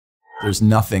There's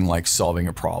nothing like solving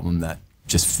a problem that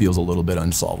just feels a little bit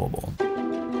unsolvable.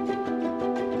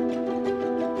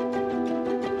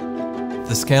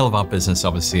 The scale of our business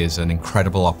obviously is an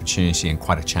incredible opportunity and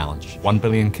quite a challenge. 1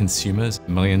 billion consumers,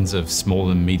 millions of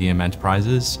small and medium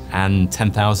enterprises, and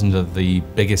 10,000 of the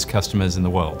biggest customers in the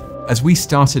world. As we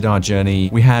started our journey,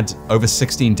 we had over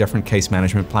 16 different case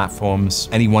management platforms.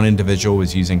 Any one individual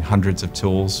was using hundreds of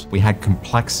tools. We had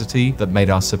complexity that made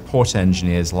our support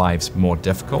engineers' lives more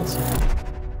difficult.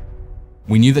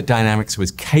 We knew that Dynamics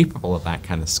was capable of that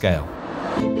kind of scale.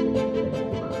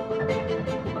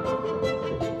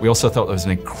 We also thought there was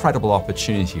an incredible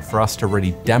opportunity for us to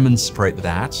really demonstrate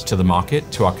that to the market,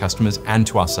 to our customers, and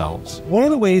to ourselves. One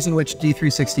of the ways in which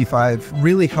D365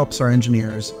 really helps our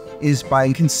engineers is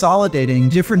by consolidating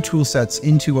different tool sets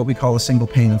into what we call a single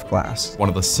pane of glass. One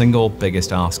of the single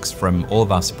biggest asks from all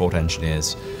of our support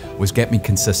engineers was get me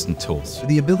consistent tools.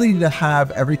 The ability to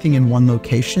have everything in one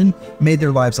location made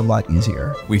their lives a lot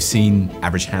easier. We've seen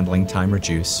average handling time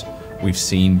reduce. We've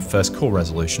seen first call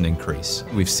resolution increase.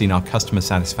 We've seen our customer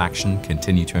satisfaction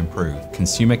continue to improve.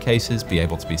 Consumer cases be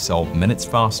able to be solved minutes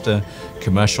faster,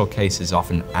 commercial cases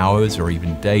often hours or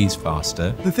even days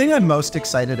faster. The thing I'm most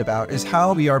excited about is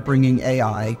how we are bringing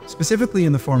AI, specifically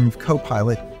in the form of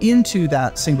Copilot, into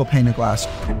that single pane of glass.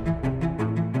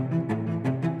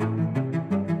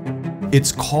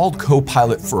 It's called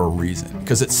Copilot for a reason,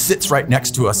 because it sits right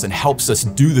next to us and helps us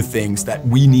do the things that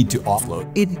we need to offload.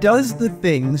 It does the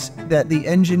things that the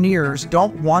engineers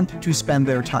don't want to spend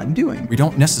their time doing. We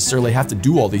don't necessarily have to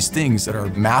do all these things that are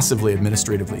massively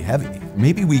administratively heavy.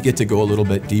 Maybe we get to go a little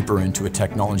bit deeper into a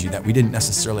technology that we didn't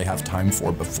necessarily have time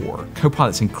for before.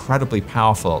 Copilot's incredibly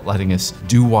powerful at letting us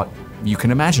do what you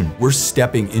can imagine. We're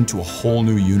stepping into a whole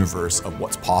new universe of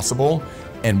what's possible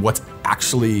and what's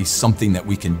actually something that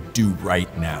we can do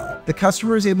right now. The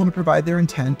customer is able to provide their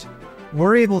intent.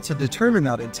 We're able to determine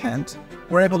that intent.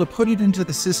 We're able to put it into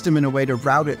the system in a way to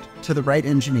route it to the right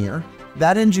engineer.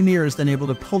 That engineer is then able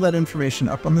to pull that information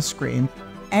up on the screen,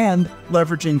 and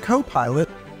leveraging Copilot,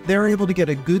 they're able to get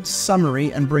a good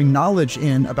summary and bring knowledge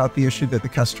in about the issue that the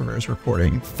customer is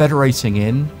reporting. Federating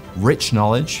in rich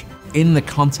knowledge in the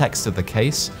context of the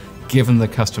case, given the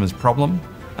customer's problem,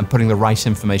 and putting the right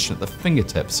information at the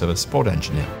fingertips of a support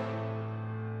engineer.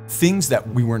 Things that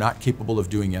we were not capable of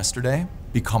doing yesterday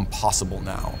become possible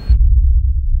now.